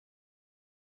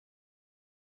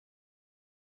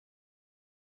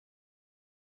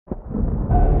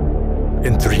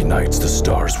In 3 nights, the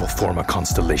stars will form a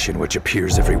constellation which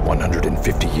appears every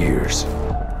 150 years.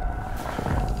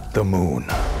 The moon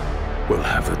will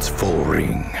have its full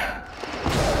ring.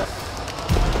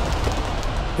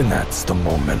 And that's the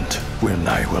moment when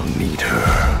I will need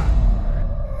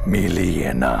her.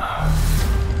 Milena.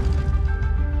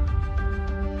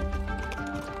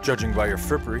 Judging by your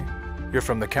frippery, you're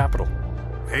from the capital.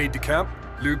 Aide de camp,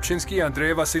 Lubchinsky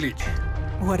Andrei Vasilich.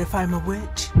 What if I'm a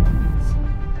witch?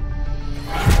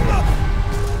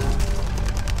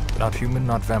 Not human,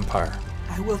 not vampire.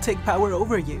 I will take power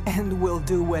over you, and will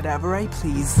do whatever I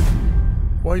please.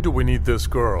 Why do we need this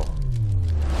girl?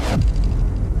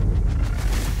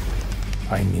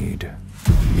 I need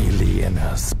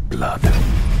Milena's blood.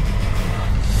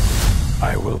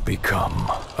 I will become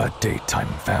a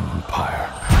daytime vampire.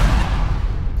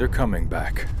 They're coming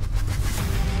back.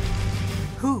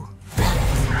 Who?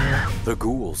 The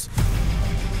ghouls.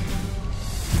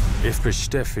 If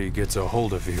Steffi gets a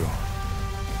hold of you,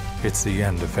 it's the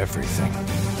end of everything.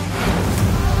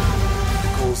 The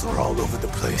ghouls are all over the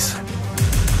place.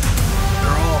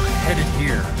 They're all headed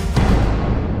here.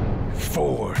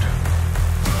 Forward.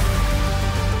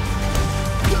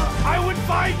 I would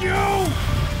find you!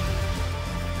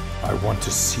 I want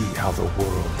to see how the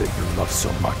world that you love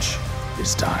so much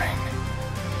is dying.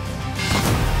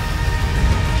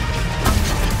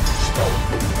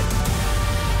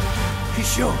 He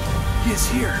showed. He is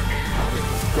here.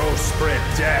 Go spread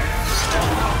death.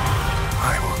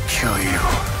 I will kill you.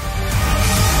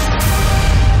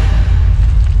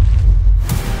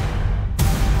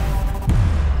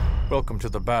 Welcome to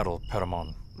the battle,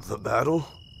 Paramon. The battle?